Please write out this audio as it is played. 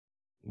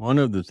One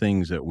of the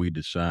things that we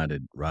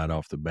decided right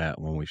off the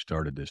bat when we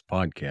started this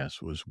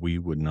podcast was we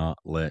would not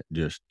let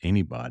just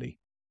anybody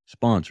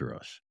sponsor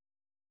us.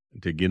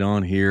 To get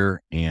on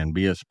here and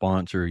be a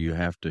sponsor, you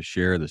have to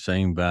share the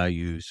same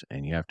values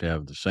and you have to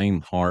have the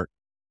same heart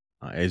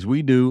as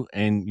we do.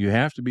 And you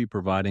have to be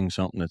providing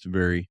something that's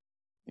very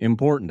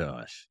important to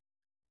us.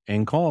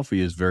 And coffee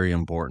is very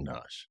important to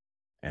us.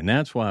 And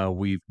that's why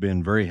we've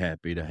been very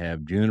happy to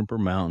have Juniper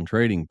Mountain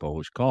Trading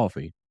Post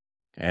Coffee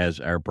as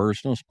our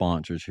personal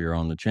sponsors here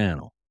on the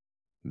channel.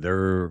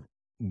 They're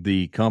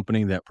the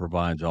company that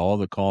provides all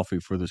the coffee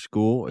for the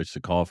school. It's the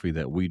coffee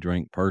that we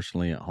drink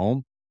personally at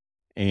home,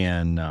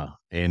 and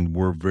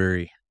we're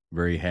very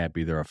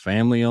happy. They're a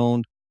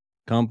family-owned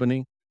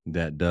company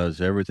that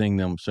does everything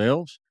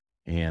themselves,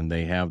 and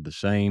they have the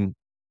same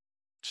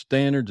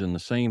standards and the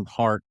same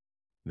heart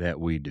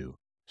that we do.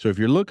 So if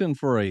you're looking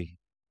for a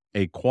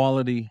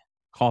quality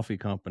coffee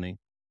company,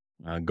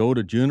 go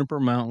to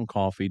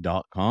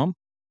junipermountaincoffee.com.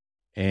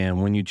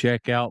 And when you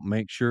check out,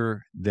 make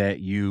sure that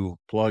you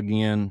plug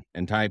in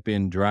and type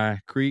in Dry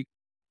Creek,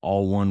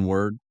 all one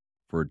word,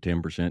 for a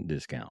 10%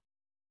 discount.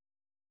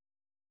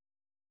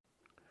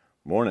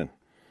 Morning,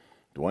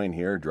 Dwayne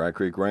here, Dry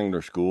Creek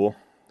Wrangler School.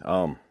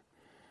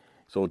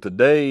 So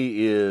today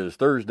is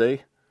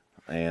Thursday,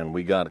 and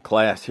we got a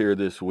class here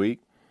this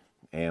week,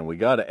 and we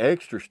got an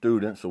extra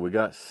student, so we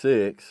got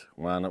 6.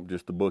 Wound up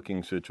just a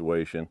booking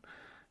situation,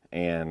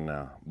 and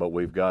but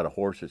we've got a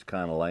horse that's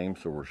kind of lame,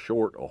 so we're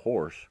short a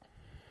horse.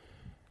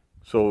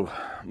 So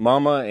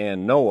Mama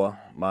and Noah,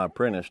 my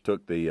apprentice,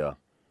 took the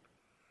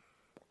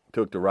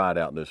ride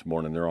out this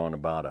morning. They're on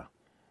about a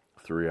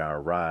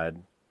 3-hour ride.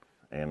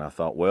 And I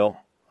thought,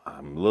 well,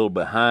 I'm a little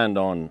behind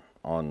on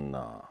an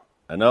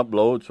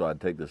upload, so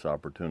I'd take this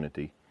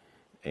opportunity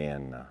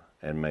and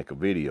make a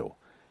video.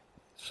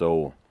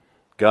 So,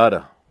 got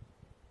a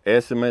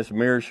SMS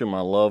Meerschaum.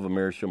 I love a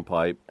Meerschaum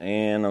pipe,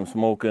 and I'm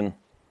smoking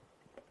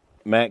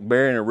Mac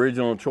Baren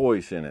Original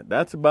Choice in it.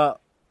 That's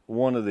about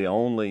one of the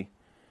only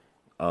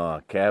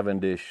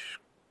Cavendish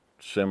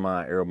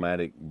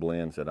semi-aromatic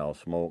blends that I'll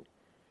smoke.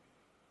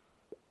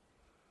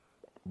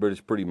 But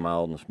it's pretty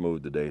mild and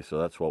smooth today, so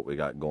that's what we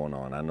got going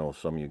on. I know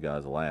some of you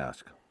guys will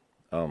ask.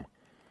 Down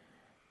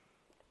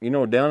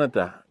at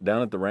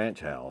the ranch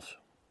house,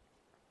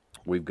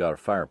 we've got a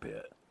fire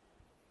pit.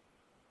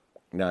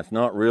 Now it's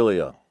not really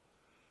a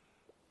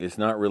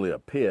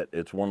pit.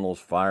 It's one of those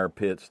fire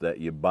pits that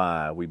you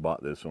buy. We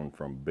bought this one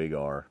from Big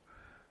R,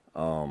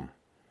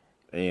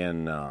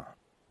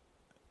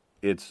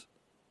 it's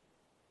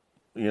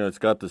it's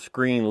got the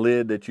screen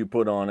lid that you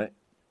put on it,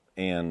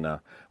 and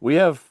we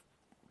have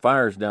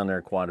fires down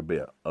there quite a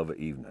bit of an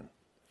evening.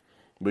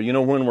 But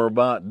when we're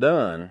about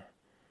done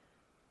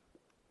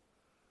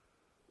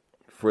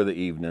for the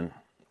evening,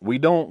 we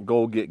don't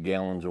go get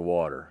gallons of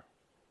water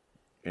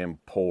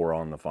and pour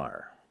on the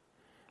fire.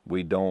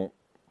 We don't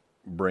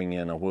bring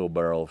in a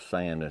wheelbarrow of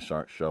sand and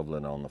start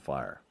shoveling on the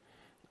fire.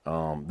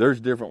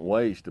 There's different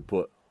ways to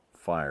put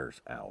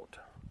fires out.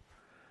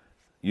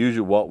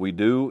 Usually what we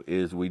do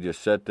is we just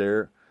sit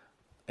there,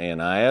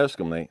 and I ask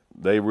them,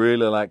 they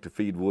really like to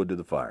feed wood to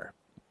the fire.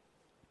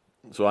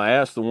 So I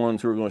asked the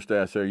ones who are going to stay,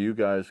 I said, are you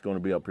guys going to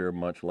be up here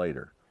much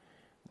later?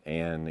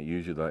 And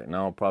usually they're like,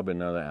 no, probably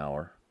another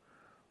hour.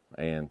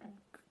 And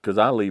because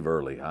I leave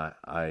early,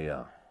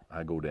 I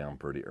go down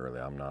pretty early.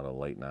 I'm not a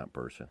late night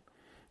person.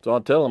 So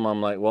I'll tell them,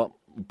 I'm like, well,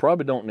 we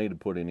probably don't need to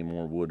put any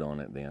more wood on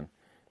it then,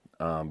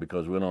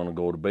 because we don't want to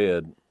go to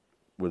bed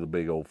with a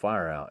big old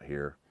fire out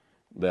here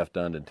left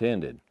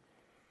unattended.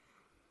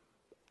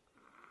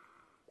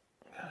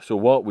 So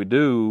what we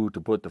do to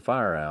put the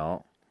fire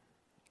out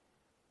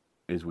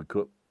is we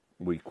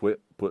quit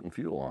putting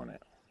fuel on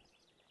it.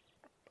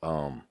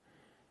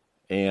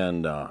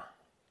 And the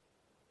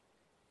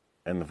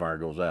fire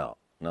goes out.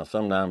 Now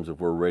sometimes if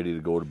we're ready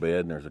to go to bed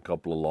and there's a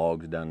couple of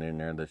logs down in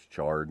there that's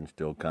charred and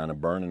still kind of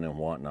burning and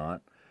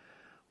whatnot,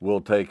 we'll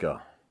take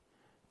a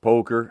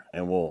poker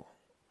and we'll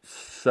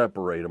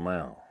separate them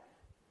out.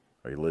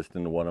 Are you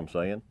listening to what I'm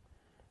saying?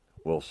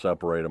 We'll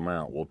separate them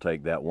out. We'll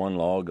take that one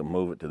log and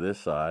move it to this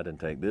side, and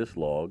take this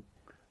log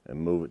and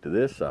move it to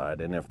this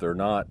side. And if they're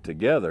not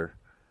together,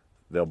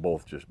 they'll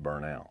both just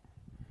burn out.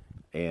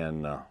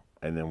 And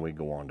then we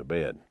go on to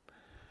bed.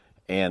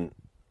 And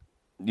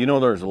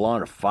there's a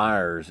lot of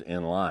fires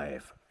in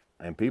life,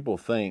 and people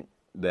think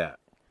that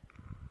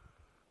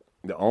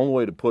the only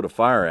way to put a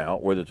fire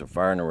out, whether it's a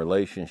fire in a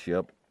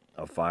relationship,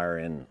 a fire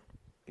in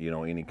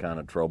any kind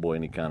of trouble,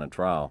 any kind of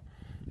trial,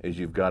 is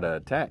you've got to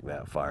attack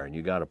that fire, and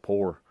you got to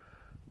pour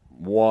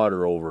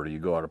water over it, you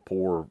got to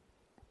pour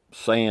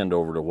sand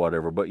over it or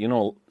whatever. But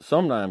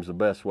sometimes the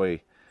best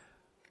way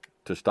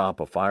to stop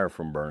a fire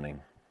from burning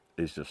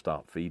is to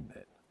stop feeding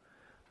it.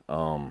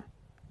 And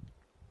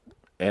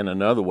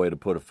another way to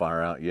put a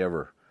fire out, you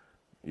ever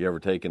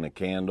taken a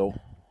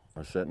candle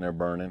or sitting there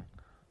burning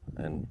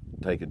and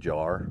take a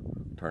jar,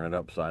 turn it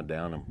upside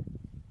down and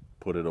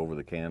put it over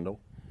the candle,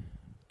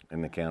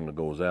 and the candle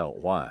goes out?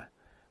 Why?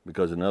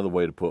 Because another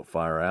way to put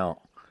fire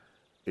out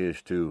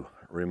is to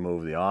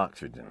remove the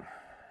oxygen.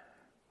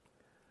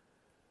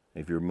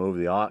 If you remove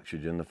the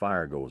oxygen, the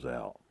fire goes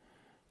out.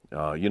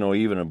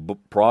 Even a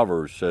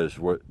Proverbs says,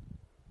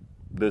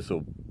 this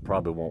will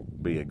probably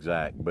won't be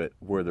exact, but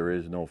where there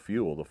is no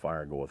fuel, the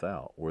fire goeth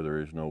out. Where there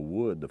is no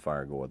wood, the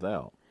fire goeth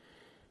out.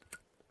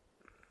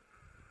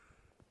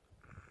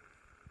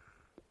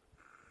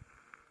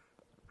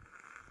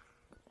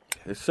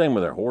 It's the same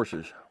with our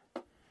horses.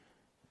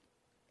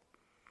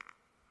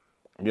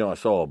 I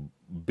saw a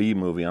B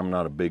movie. I'm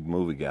not a big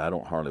movie guy. I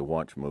don't hardly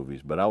watch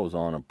movies, but I was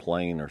on a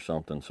plane or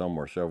something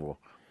somewhere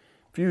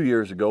few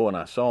years ago, and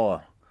I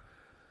saw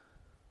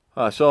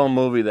a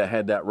movie that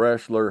had that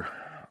wrestler,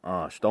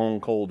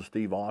 Stone Cold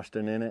Steve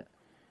Austin, in it,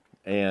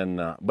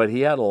 and but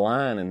he had a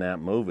line in that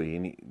movie,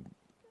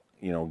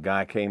 and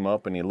guy came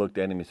up and he looked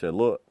at him. He said,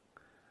 "Look,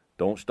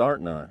 don't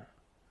start none,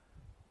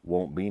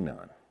 won't be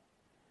none."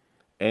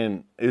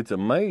 And it's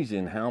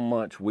amazing how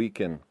much we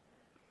can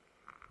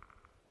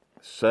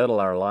settle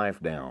our life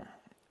down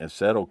and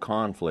settle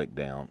conflict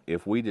down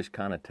if we just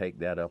kind of take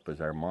that up as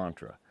our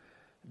mantra.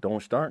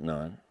 Don't start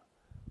none,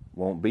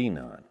 won't be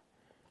none.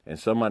 And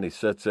somebody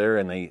sits there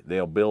and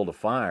they'll build a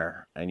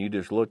fire, and you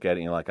just look at it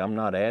and you're like, I'm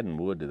not adding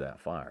wood to that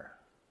fire.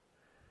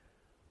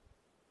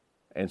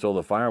 And so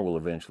the fire will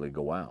eventually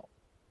go out.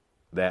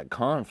 That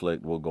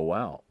conflict will go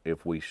out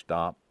if we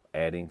stop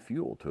adding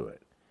fuel to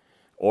it,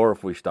 or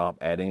if we stop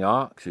adding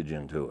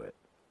oxygen to it.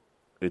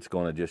 It's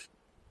going to just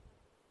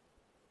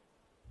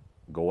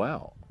go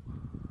out.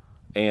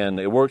 And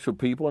it works with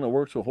people and it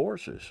works with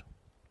horses.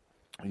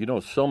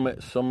 So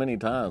many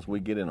times we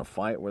get in a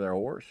fight with our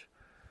horse,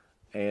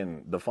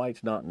 and the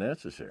fight's not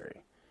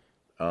necessary.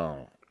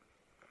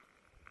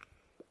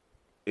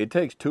 It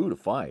takes two to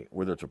fight,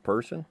 whether it's a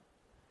person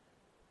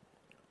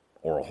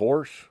or a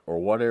horse or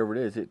whatever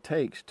it is. It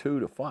takes two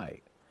to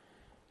fight.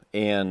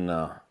 And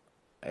a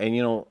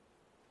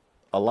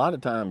lot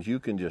of times you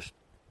can just,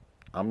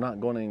 I'm not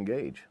going to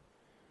engage.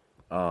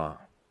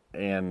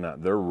 And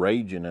they're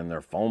raging and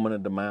they're foaming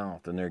at the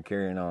mouth and they're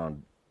carrying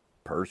on,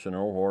 person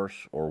or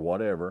horse or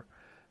whatever.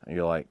 And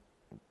you're like,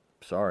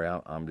 sorry,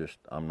 I'm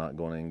not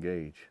going to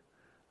engage.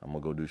 I'm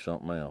going to go do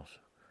something else.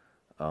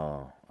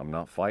 I'm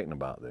not fighting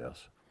about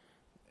this.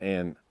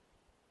 And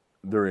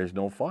there is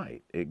no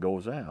fight. It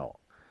goes out.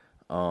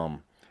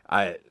 One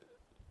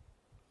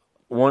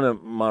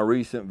of my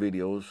recent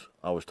videos,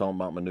 I was talking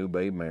about my new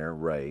bay mare,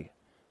 Ray,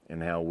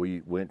 and how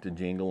we went to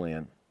Jingle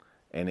Inn,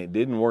 and it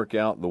didn't work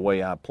out the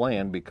way I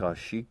planned because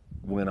she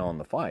went on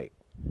the fight.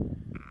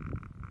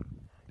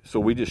 So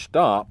we just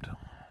stopped.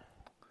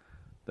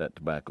 That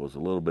tobacco is a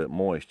little bit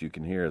moist. You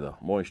can hear the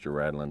moisture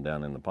rattling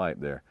down in the pipe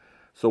there.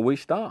 So we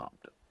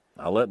stopped.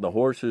 I let the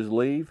horses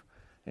leave,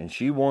 and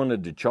she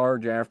wanted to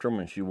charge after them,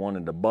 and she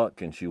wanted to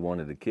buck, and she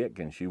wanted to kick,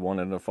 and she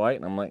wanted to fight.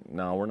 And I'm like,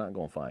 no, we're not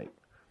going to fight.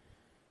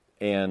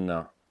 And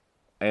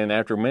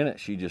after a minute,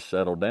 she just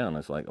settled down.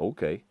 It's like,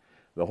 okay.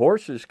 The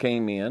horses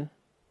came in,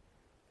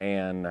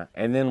 and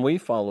then we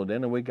followed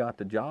in, and we got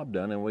the job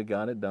done, and we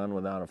got it done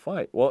without a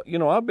fight. Well,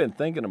 I've been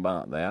thinking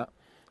about that,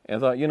 and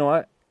thought,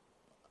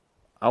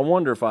 I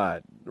wonder if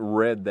I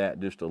read that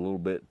just a little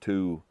bit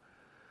too,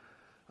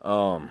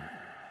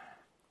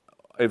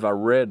 if I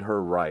read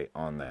her right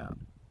on that.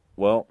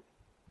 Well,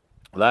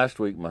 last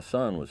week my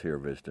son was here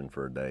visiting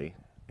for a day.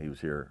 He was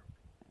here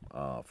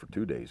for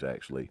 2 days,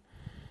 actually.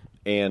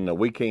 And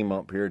we came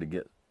up here to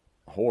get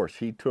a horse.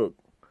 He took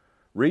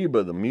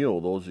Reba the mule,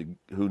 those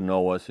who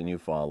know us and you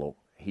follow,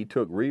 he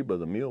took Reba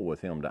the mule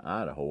with him to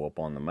Idaho up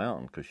on the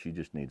mountain because she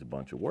just needs a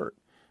bunch of work.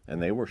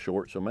 And they were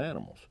short some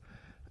animals.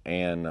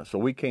 And so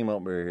we came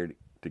up here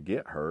to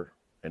get her,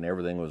 and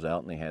everything was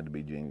out, and they had to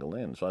be Jingle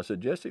Inn. So I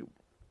said, Jesse,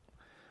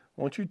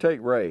 why don't you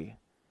take Ray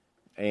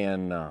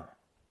and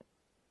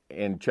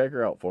check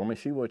her out for me,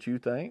 see what you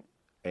think?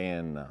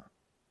 And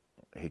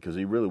because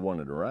he really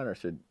wanted to ride her, I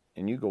said,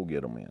 and you go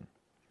get them in.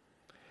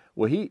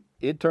 Well,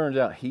 it turns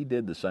out he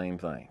did the same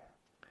thing.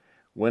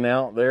 Went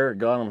out there,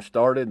 got them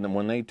started, and then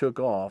when they took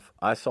off,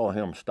 I saw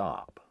him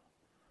stop.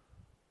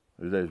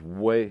 It was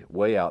way,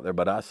 way out there,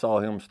 but I saw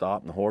him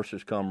stop, and the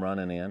horses come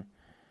running in,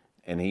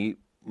 and he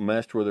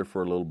messed with her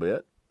for a little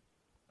bit,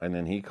 and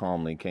then he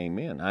calmly came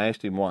in. I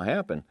asked him what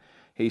happened.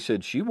 He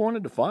said, she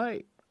wanted to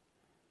fight.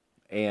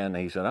 And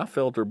he said, I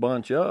felt her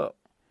bunch up.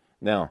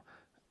 Now,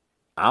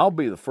 I'll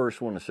be the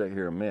first one to sit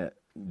here and admit,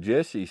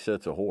 Jesse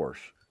sets a horse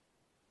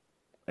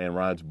and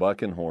rides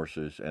bucking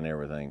horses and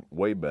everything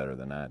way better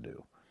than I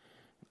do.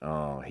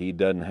 He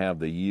doesn't have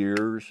the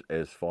years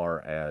as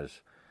far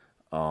as,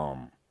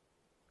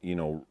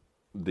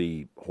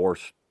 the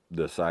horse,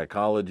 the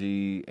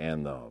psychology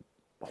and the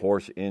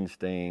horse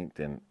instinct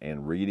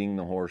and reading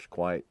the horse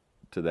quite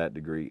to that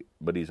degree,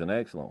 but he's an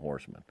excellent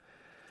horseman.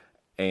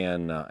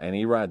 And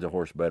he rides a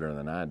horse better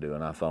than I do.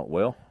 And I thought,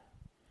 well,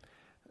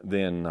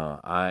 then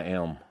I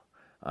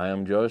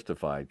am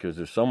justified, because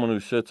if someone who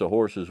sits a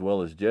horse as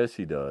well as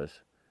Jesse does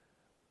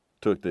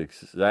took the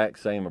exact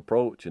same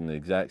approach in the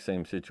exact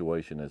same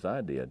situation as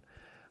I did,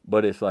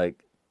 but it's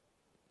like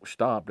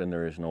stopped and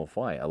there is no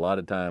fight. A lot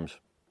of times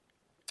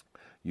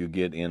you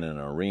get in an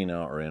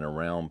arena or in a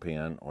round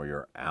pen or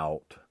you're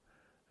out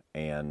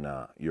and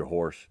your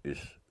horse is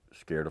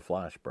scared of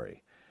fly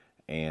spray,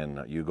 and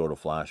you go to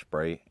fly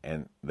spray,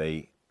 and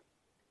they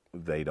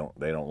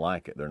don't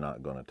like it. They're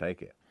not going to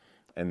take it,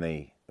 and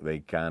they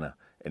kind of,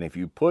 and if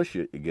you push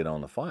it, you get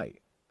on the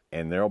fight,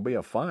 and there'll be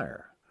a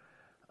fire,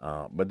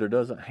 but there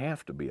doesn't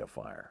have to be a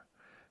fire.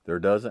 There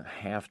doesn't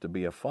have to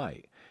be a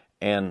fight.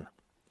 And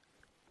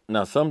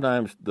now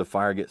sometimes the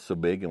fire gets so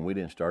big and we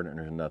didn't start it and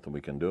there's nothing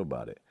we can do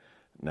about it.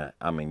 Now,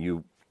 I mean,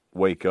 you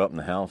wake up and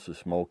the house is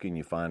smoking,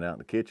 you find out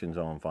the kitchen's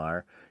on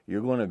fire,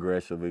 you're going to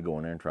aggressively go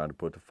in there and try to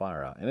put the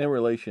fire out. And in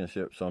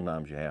relationships,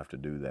 sometimes you have to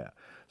do that.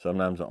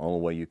 Sometimes the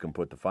only way you can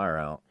put the fire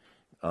out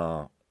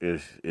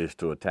is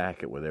to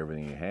attack it with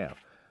everything you have.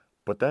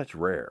 But that's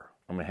rare.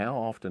 I mean, how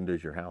often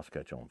does your house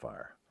catch on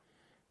fire?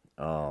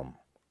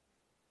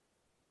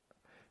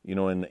 You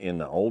know, in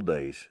the old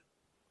days,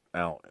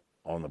 out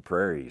on the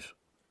prairies,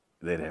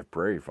 they'd have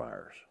prairie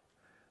fires,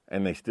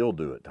 and they still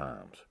do at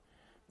times.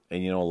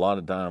 And, you know, a lot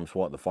of times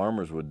what the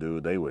farmers would do,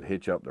 they would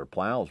hitch up their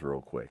plows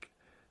real quick.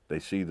 They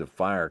see the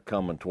fire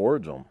coming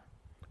towards them.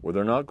 Well,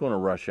 they're not going to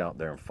rush out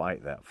there and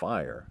fight that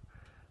fire.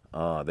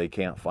 They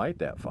can't fight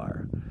that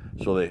fire.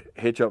 So they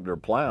hitch up their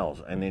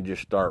plows and then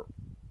just start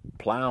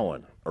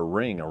plowing a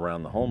ring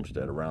around the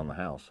homestead, around the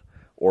house,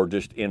 or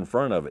just in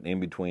front of it, in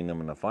between them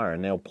and the fire.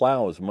 And they'll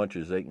plow as much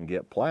as they can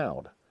get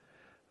plowed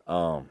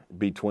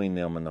between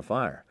them and the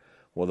fire.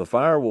 Well, the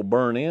fire will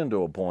burn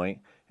into a point,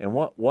 and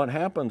what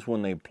happens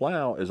when they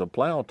plow is a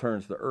plow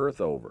turns the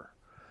earth over.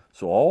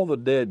 So all the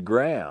dead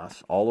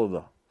grass, all of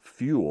the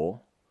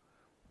fuel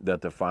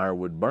that the fire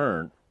would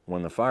burn,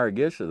 when the fire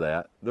gets to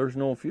that, there's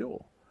no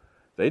fuel.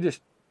 They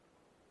just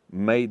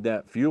made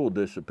that fuel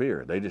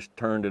disappear. They just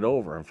turned it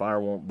over, and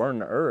fire won't burn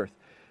the earth.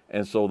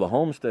 And so the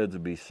homesteads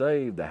would be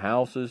saved, the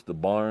houses, the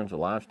barns, the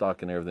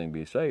livestock, and everything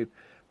be saved,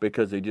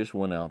 because they just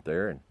went out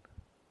there and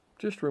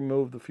just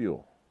removed the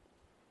fuel.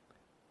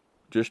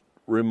 Just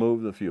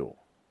remove the fuel.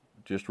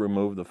 Just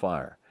remove the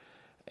fire.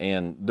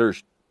 And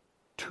there's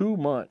too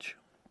much,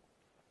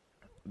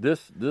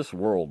 this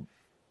world,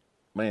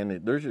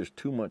 man, there's just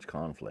too much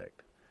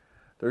conflict.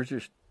 There's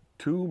just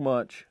too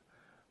much.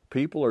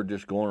 People are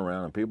just going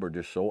around, and people are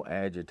just so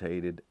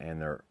agitated,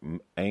 and they're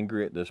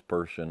angry at this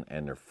person,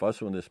 and they're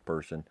fussing with this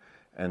person,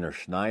 and they're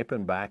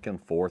sniping back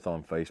and forth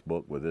on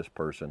Facebook with this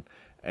person.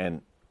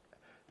 And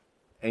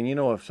you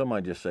know, if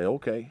somebody just say,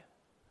 okay,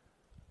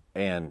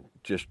 and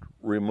just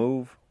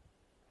remove,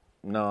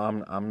 no,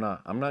 I'm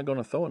not going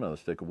to throw another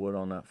stick of wood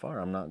on that fire.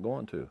 I'm not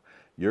going to.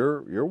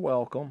 You're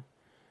welcome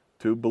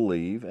to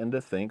believe and to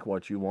think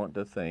what you want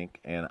to think,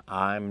 and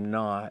I'm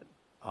not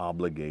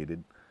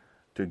obligated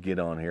to get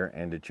on here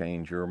and to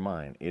change your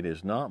mind. It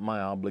is not my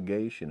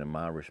obligation and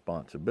my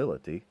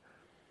responsibility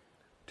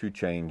to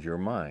change your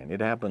mind. It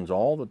happens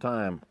all the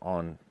time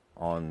on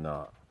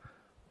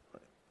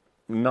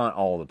not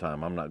all the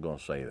time. I'm not going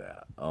to say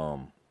that.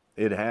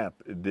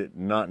 It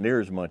not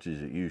near as much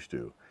as it used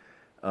to.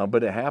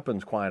 But it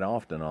happens quite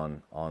often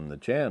on the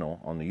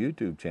channel, on the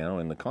YouTube channel,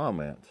 in the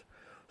comments.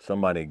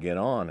 Somebody get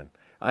on, and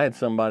I had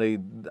somebody,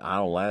 I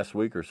don't know, last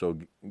week or so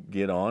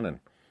get on, and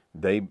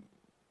they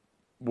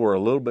were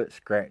a little bit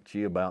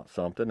scratchy about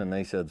something, and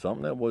they said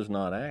something that was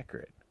not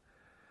accurate.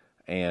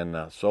 And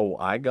so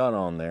I got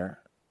on there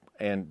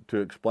and to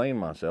explain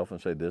myself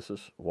and say, this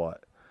is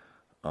what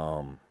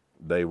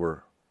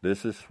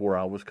this is where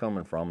I was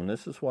coming from, and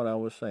this is what I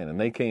was saying. And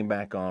they came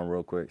back on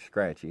real quick,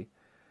 scratchy.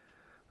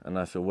 And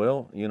I said,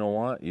 well, you know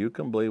what? You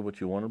can believe what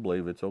you want to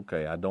believe. It's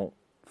okay. I don't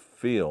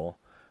feel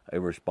a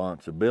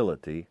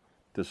responsibility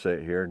to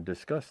sit here and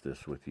discuss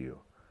this with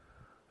you.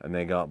 And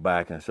they got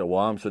back and said,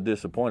 well, I'm so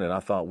disappointed. I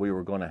thought we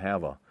were going to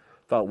have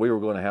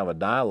a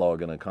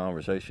dialogue and a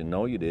conversation.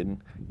 No, you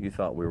didn't. You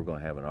thought we were going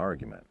to have an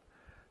argument.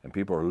 And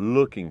people are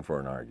looking for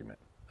an argument.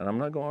 And I'm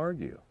not going to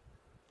argue.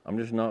 I'm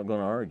just not going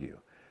to argue.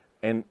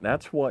 And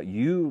that's what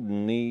you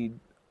need.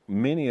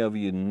 Many of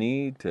you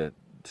need to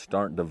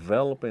start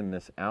developing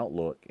this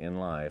outlook in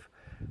life.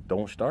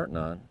 Don't start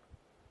none.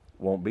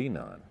 Won't be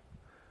none.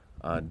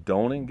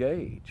 Don't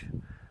engage.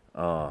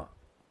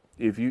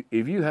 If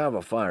you have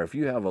a fire, if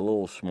you have a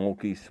little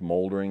smoky,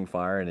 smoldering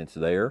fire and it's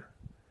there,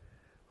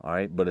 all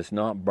right, but it's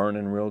not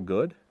burning real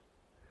good,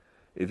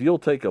 if you'll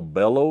take a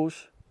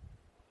bellows,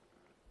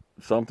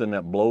 something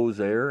that blows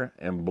air,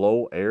 and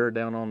blow air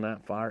down on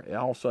that fire,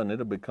 all of a sudden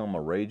it'll become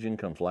a raging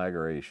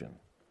conflagration.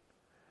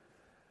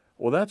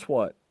 Well, that's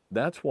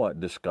what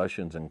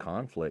discussions and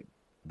conflict,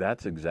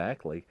 that's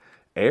exactly.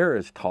 Air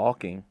is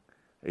talking.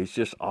 It's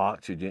just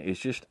oxygen. It's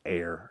just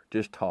air,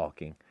 just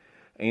talking.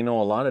 And you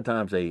know, a lot of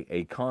times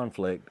a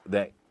conflict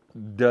that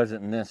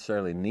doesn't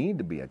necessarily need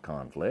to be a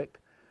conflict,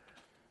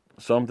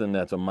 something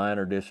that's a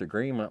minor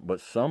disagreement,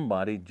 but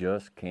somebody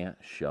just can't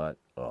shut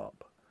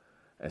up.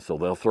 And so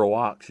they'll throw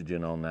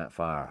oxygen on that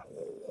fire.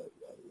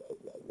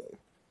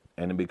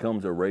 And it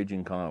becomes a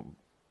raging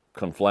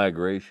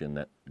conflagration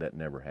that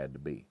never had to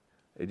be.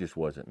 It just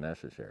wasn't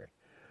necessary.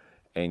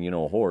 And you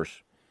know, a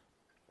horse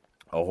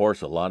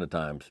a lot of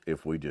times,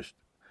 if we just,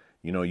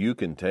 you know, you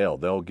can tell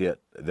they'll get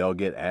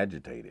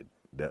agitated.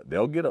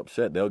 They'll get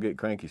upset. They'll get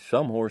cranky.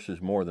 Some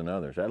horses more than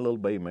others. That little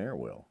bay mare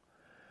will.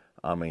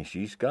 I mean,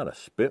 she's got a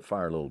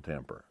spitfire little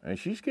temper, and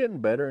she's getting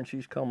better, and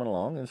she's coming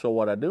along. And so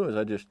what I do is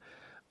I just,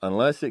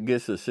 unless it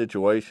gets to a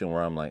situation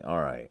where I'm like,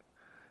 all right,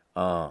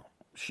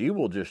 she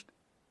will just,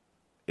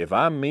 if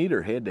I meet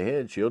her head to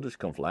head, she'll just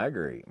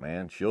conflagrate,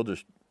 man. She'll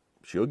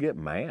get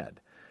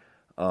mad.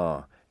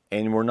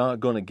 And we're not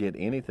going to get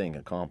anything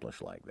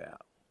accomplished like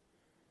that.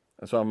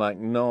 And so I'm like,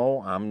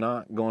 no, I'm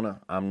not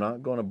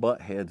gonna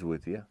butt heads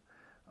with you.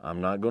 I'm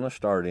not going to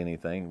start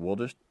anything. We'll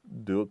just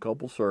do a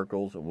couple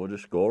circles, and we'll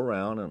just go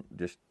around and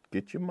just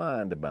get your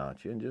mind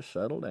about you and just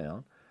settle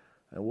down.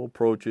 And we'll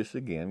approach this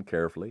again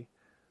carefully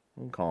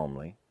and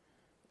calmly.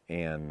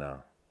 And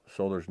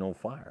so there's no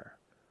fire.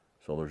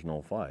 So there's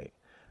no fight.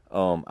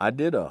 The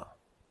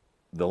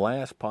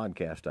last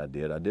podcast I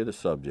did a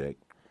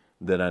subject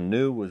that I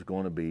knew was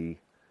going to be,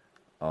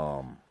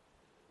 some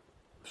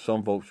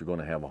folks are going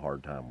to have a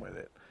hard time with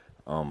it.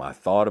 I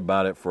thought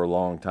about it for a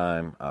long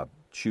time. I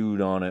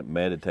chewed on it,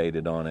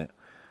 meditated on it,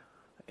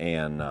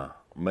 and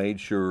made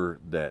sure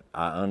that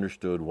I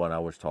understood what I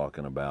was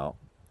talking about.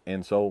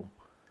 And so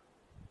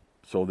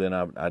then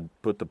I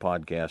put the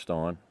podcast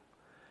on,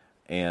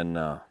 and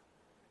I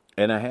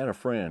had a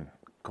friend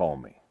call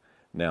me.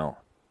 Now,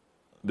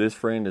 this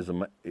friend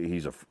he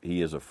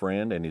is a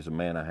friend, and he's a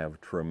man I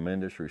have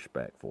tremendous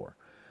respect for.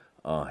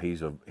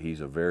 He's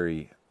a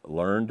very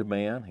learned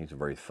man. He's a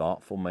very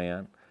thoughtful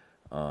man.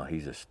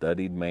 He's a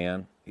studied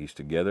man. He's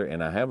together,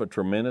 and I have a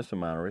tremendous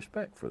amount of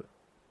respect for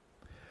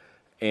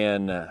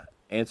them.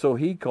 And so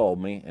he called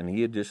me, and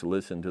he had just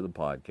listened to the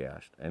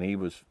podcast, and he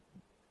was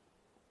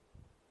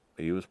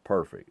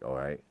perfect. All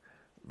right,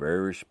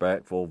 very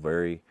respectful,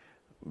 very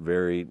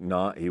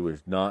not. He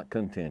was not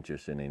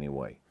contentious in any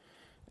way.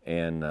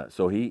 And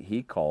so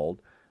he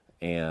called,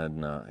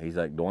 and he's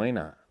like,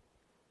 Dwayne,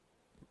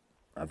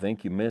 I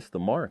think you missed the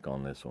mark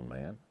on this one,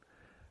 man.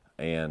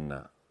 And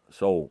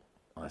so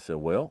I said,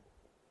 well,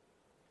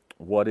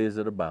 what is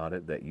it about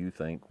it that you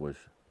think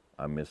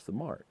I missed the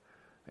mark?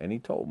 And he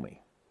told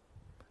me.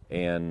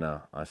 And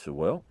I said,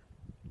 well,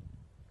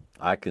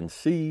 I can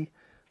see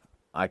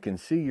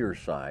your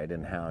side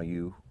and how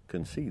you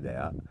can see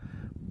that.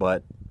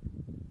 But,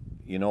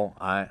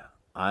 I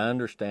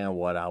understand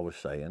what I was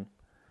saying.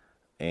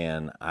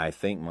 And I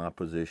think my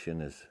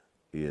position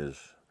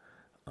is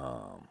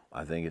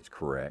I think it's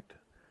correct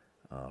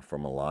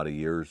from a lot of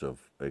years of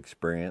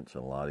experience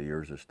and a lot of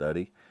years of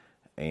study.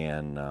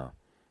 And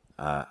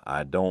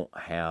I don't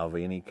have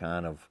any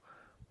kind of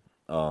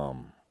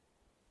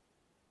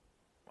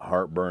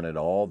heartburn at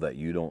all that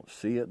you don't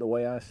see it the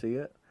way I see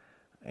it.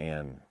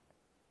 And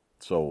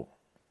so,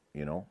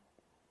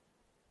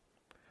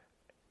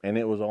 and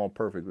it was all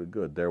perfectly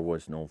good. There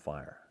was no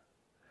fire.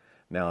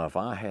 Now, if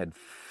I had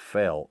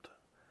felt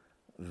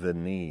the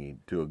need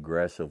to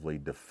aggressively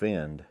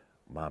defend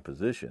my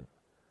position,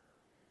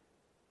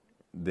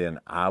 then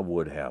I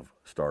would have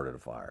started a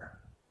fire.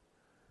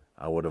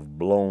 I would have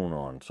blown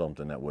on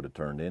something that would have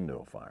turned into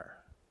a fire.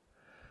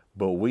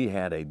 But we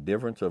had a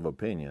difference of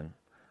opinion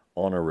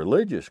on a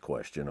religious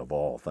question of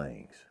all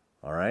things,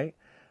 all right?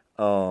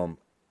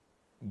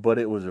 But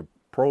it was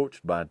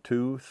approached by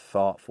two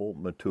thoughtful,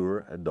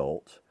 mature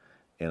adults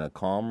in a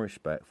calm,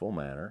 respectful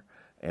manner,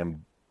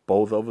 and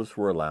both of us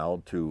were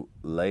allowed to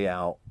lay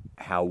out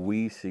how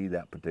we see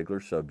that particular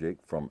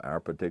subject from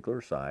our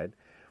particular side,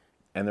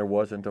 and there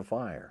wasn't a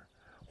fire.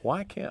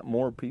 Why can't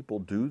more people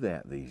do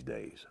that these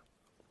days?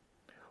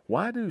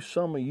 Why do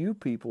some of you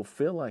people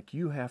feel like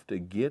you have to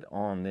get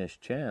on this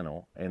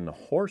channel and the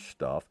horse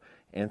stuff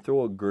and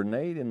throw a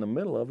grenade in the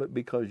middle of it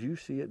because you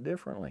see it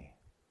differently?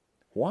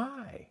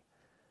 Why?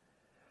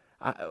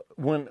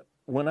 When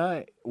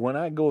I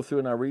go through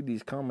and I read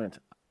these comments,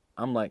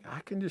 I'm like, I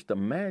can just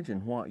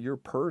imagine what your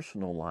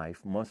personal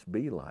life must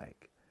be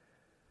like.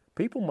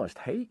 People must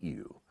hate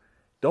you,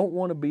 don't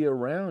want to be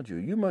around you.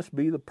 You must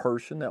be the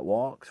person that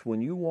walks,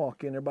 when you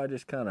walk in, everybody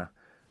just kind of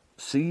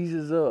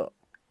seizes up.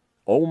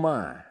 Oh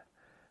my.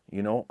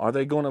 Are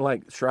they going to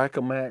like strike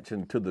a match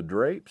into the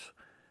drapes?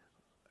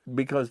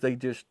 Because they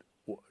just,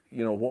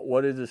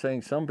 what is it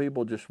saying? Some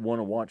people just want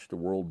to watch the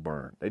world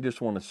burn. They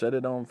just want to set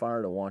it on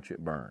fire to watch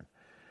it burn.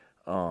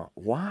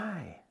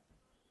 Why?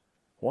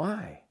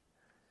 Why?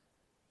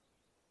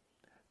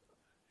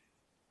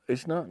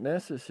 It's not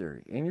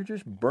necessary. And you're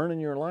just burning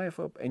your life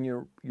up, and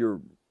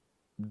you're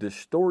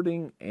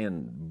distorting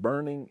and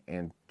burning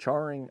and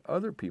charring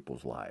other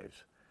people's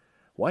lives.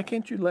 Why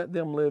can't you let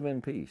them live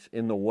in peace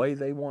in the way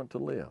they want to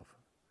live?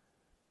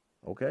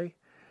 Okay?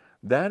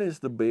 That is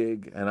the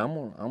big, and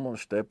I'm gonna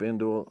step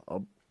into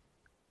a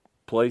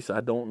place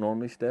I don't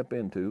normally step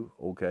into,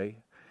 okay?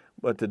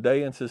 But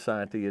today in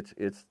society,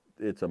 it's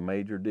a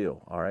major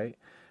deal, all right?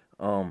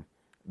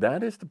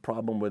 That is the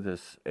problem with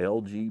this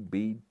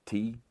LGBTQ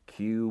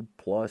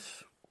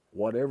plus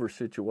whatever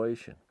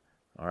situation,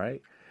 all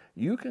right?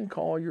 You can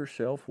call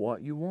yourself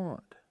what you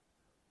want.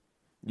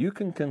 You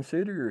can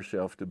consider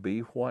yourself to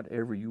be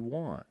whatever you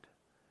want.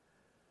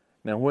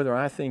 Now, whether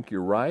I think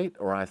you're right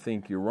or I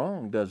think you're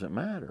wrong doesn't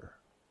matter,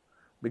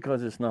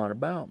 because it's not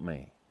about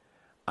me.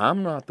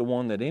 I'm not the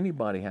one that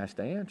anybody has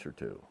to answer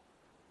to,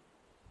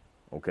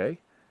 okay?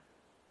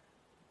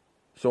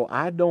 So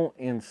I don't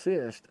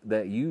insist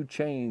that you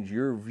change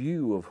your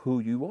view of who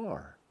you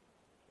are.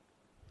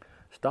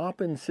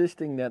 Stop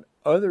insisting that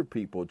other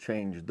people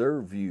change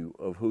their view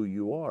of who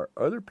you are.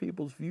 Other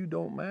people's view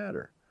don't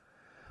matter.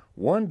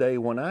 One day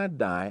when I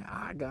die,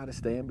 I got to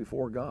stand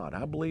before God.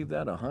 I believe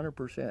that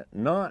 100%.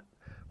 Not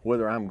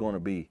whether I'm going to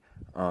be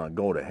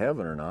go to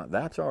heaven or not.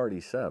 That's already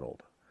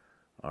settled.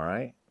 All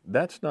right?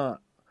 That's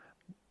not.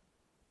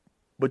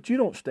 But you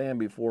don't stand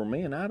before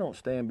me, and I don't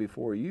stand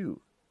before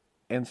you.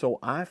 And so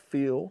I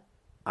feel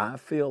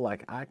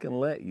like I can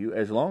let you,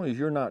 as long as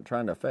you're not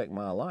trying to affect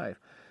my life,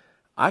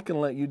 I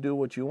can let you do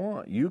what you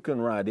want. You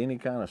can ride any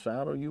kind of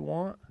saddle you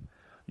want.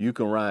 You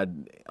can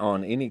ride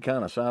on any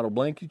kind of saddle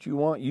blanket you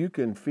want. You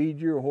can feed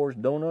your horse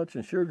donuts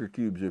and sugar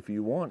cubes if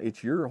you want.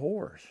 It's your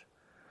horse.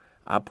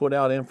 I put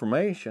out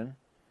information,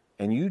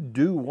 and you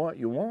do what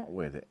you want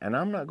with it. And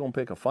I'm not going to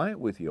pick a fight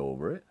with you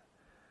over it,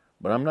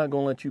 but I'm not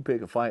going to let you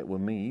pick a fight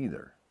with me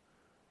either.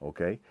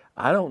 Okay?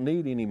 I don't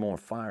need any more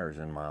fires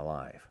in my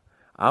life.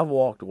 I've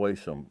walked away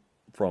from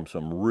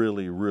some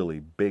really, really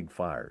big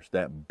fires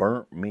that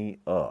burnt me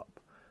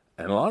up.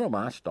 And a lot of them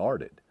I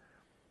started.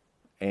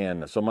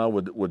 And somebody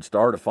would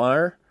start a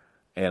fire,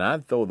 and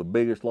I'd throw the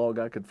biggest log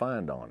I could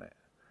find on it.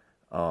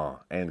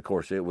 And of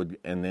course it would,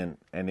 and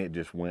it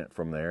just went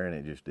from there, and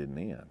it just didn't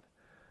end.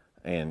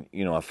 And,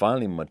 I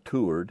finally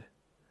matured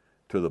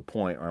to the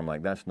point where I'm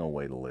like, that's no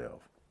way to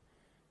live.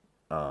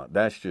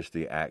 That's just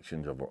the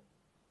actions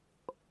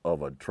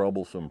of a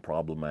troublesome,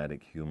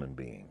 problematic human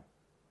being.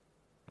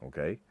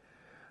 Okay?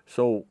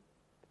 So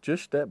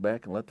just step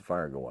back and let the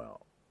fire go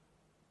out.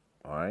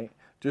 All right?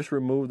 Just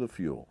remove the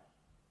fuel.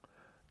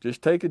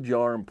 Just take a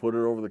jar and put it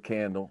over the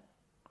candle.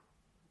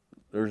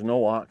 There's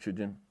no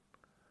oxygen.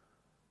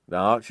 The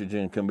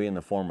oxygen can be in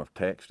the form of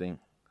texting,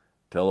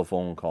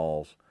 telephone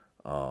calls,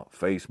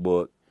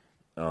 Facebook,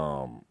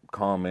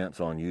 comments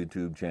on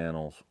YouTube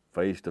channels,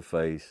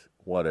 face-to-face,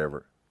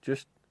 whatever.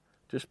 Just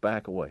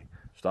back away.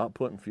 Stop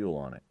putting fuel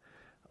on it.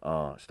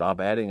 Stop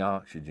adding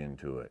oxygen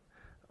to it.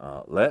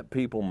 Let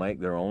people make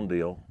their own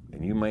deal,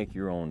 and you make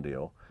your own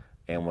deal.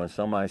 And when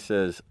somebody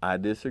says, I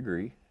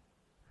disagree,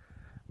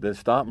 then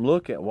stop and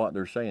look at what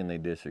they're saying they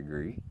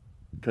disagree.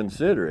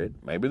 Consider it.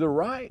 Maybe they're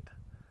right.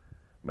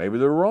 Maybe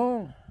they're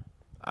wrong.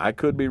 I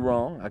could be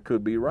wrong. I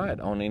could be right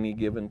on any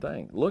given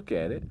thing. Look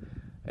at it.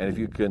 And if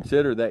you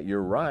consider that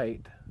you're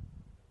right,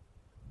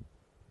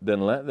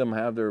 then let them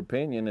have their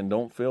opinion and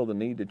don't feel the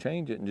need to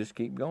change it and just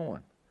keep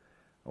going.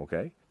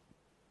 Okay?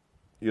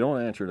 You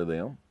don't answer to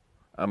them.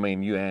 I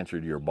mean, you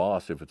answer to your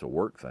boss if it's a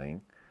work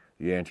thing.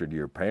 You answer to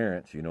your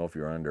parents, if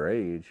you're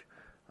underage.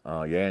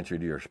 You answer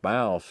to your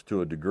spouse to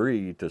a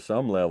degree, to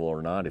some level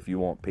or not, if you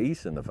want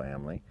peace in the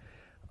family.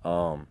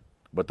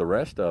 But the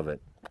rest of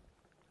it,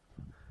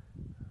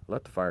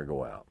 let the fire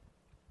go out.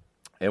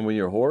 And with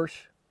your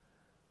horse,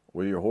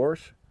 you're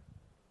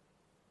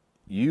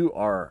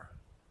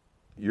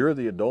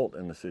the adult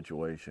in the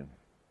situation.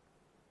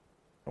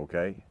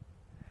 Okay?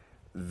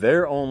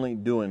 They're only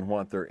doing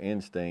what their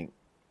instinct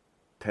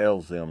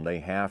tells them they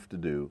have to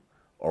do,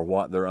 or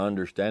what their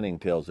understanding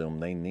tells them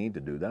they need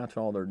to do. That's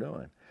all they're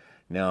doing.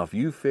 Now, if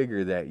you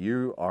figure that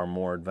you are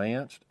more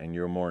advanced and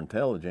you're more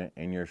intelligent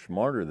and you're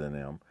smarter than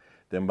them,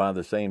 then by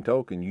the same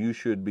token, you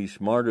should be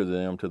smarter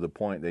than them to the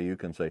point that you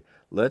can say,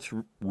 let's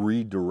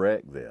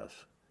redirect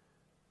this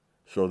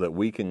so that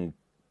we can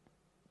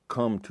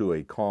come to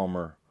a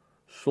calmer,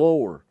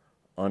 slower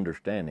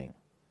understanding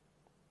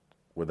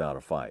without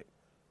a fight.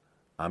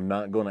 I'm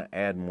not going to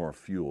add more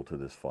fuel to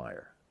this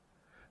fire.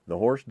 The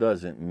horse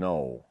doesn't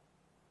know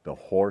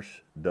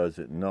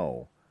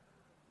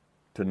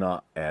to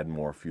not add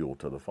more fuel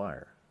to the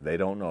fire. They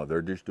don't know.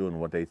 They're just doing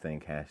what they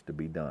think has to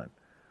be done.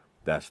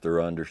 That's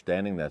their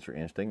understanding. That's their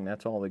instinct. And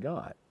that's all they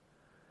got.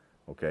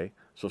 Okay?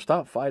 So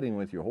stop fighting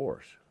with your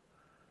horse.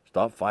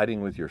 Stop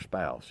fighting with your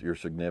spouse, your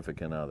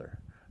significant other.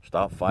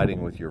 Stop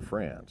fighting with your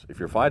friends. If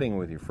you're fighting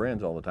with your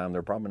friends all the time,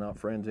 they're probably not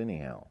friends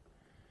anyhow.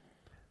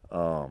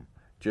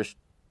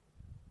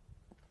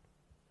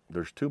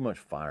 There's too much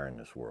fire in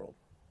this world.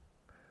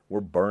 We're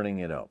burning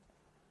it up.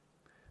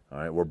 All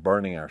right, we're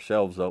burning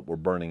ourselves up. We're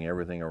burning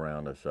everything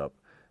around us up.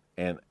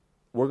 And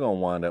we're going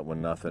to wind up with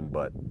nothing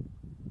but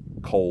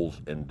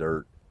coals and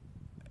dirt,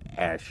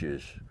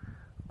 ashes,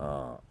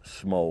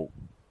 smoke.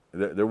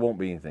 There won't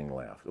be anything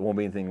left. There won't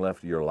be anything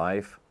left of your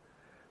life.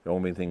 There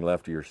won't be anything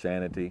left of your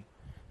sanity.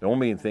 There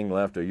won't be anything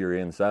left of your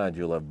inside.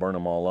 You'll have burned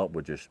them all up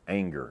with just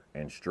anger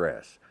and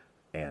stress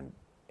and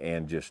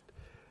just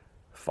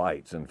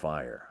fights and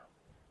fire.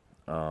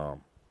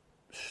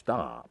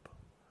 Stop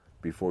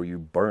before you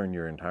burn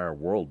your entire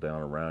world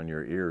down around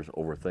your ears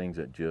over things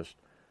that just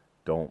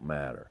don't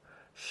matter.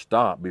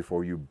 Stop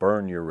before you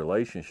burn your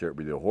relationship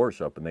with your horse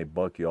up and they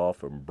buck you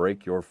off and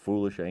break your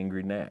foolish,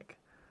 angry neck.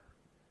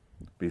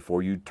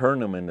 Before you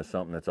turn them into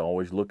something that's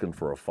always looking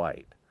for a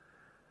fight.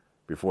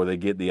 Before they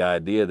get the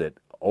idea that,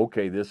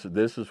 okay, this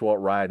is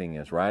what riding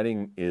is.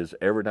 Riding is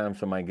every time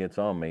somebody gets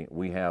on me,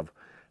 we have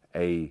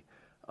a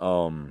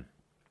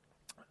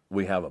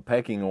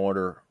pecking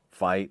order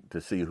fight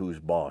to see who's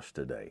boss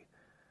today.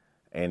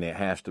 And it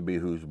has to be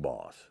who's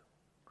boss.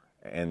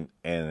 and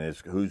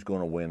it's who's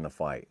going to win the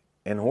fight.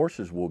 And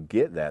horses will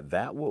get that.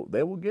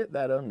 They will get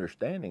that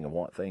understanding of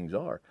what things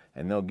are,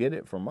 and they'll get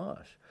it from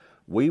us.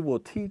 We will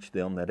teach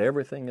them that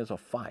everything is a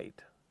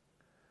fight,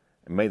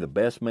 and may the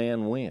best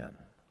man win.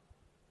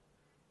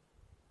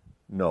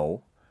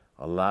 No,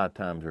 a lot of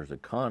times there's a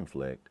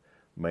conflict.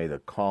 May the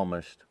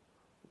calmest,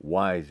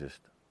 wisest,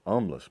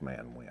 humblest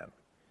man win.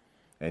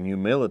 And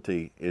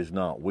humility is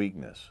not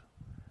weakness.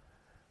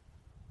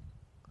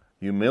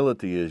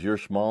 Humility is you're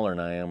smaller than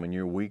I am and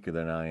you're weaker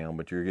than I am,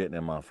 but you're getting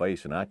in my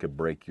face and I could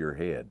break your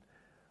head,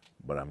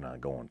 but I'm not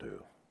going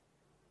to.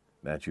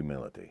 That's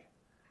humility.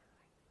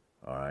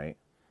 All right?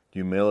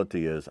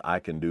 Humility is I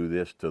can do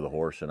this to the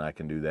horse and I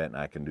can do that and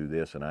I can do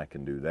this and I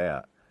can do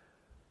that,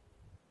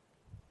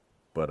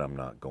 but I'm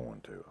not going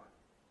to.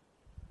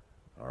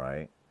 All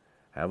right?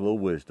 Have a little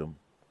wisdom,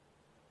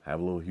 have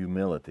a little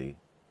humility,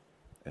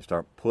 and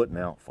start putting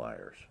out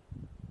fires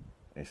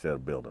instead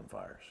of building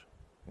fires.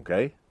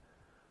 Okay?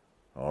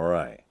 All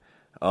right.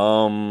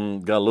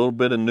 Got a little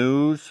bit of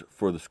news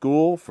for the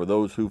school, for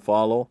those who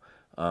follow.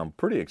 I'm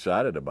pretty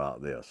excited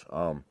about this.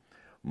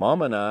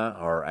 Mom and I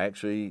are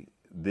actually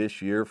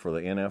this year for the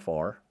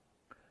NFR.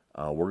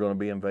 We're going to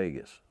be in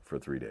Vegas for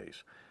 3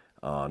 days.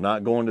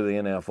 Not going to the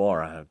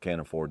NFR. I can't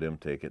afford them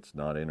tickets.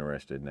 Not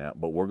interested in that.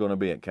 But we're going to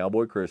be at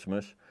Cowboy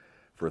Christmas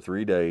for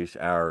 3 days.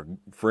 Our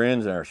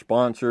friends and our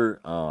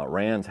sponsor,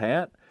 Rand's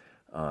Hat,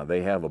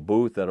 they have a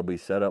booth that'll be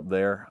set up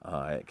there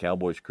at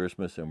Cowboys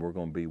Christmas, and we're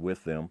going to be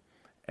with them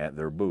at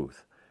their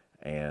booth.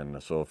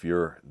 And so if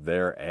you're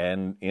there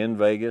and in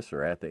Vegas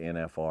or at the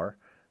NFR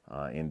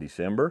in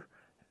December,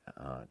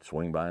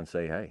 swing by and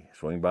say hey.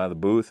 Swing by the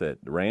booth at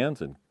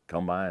Rand's and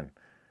come by and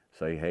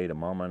say hey to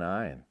Mama and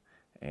I,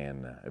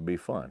 and it'd be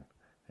fun.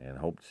 And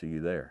hope to see you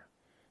there.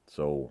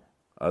 So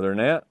other than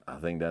that, I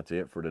think that's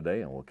it for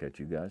today, and we'll catch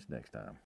you guys next time.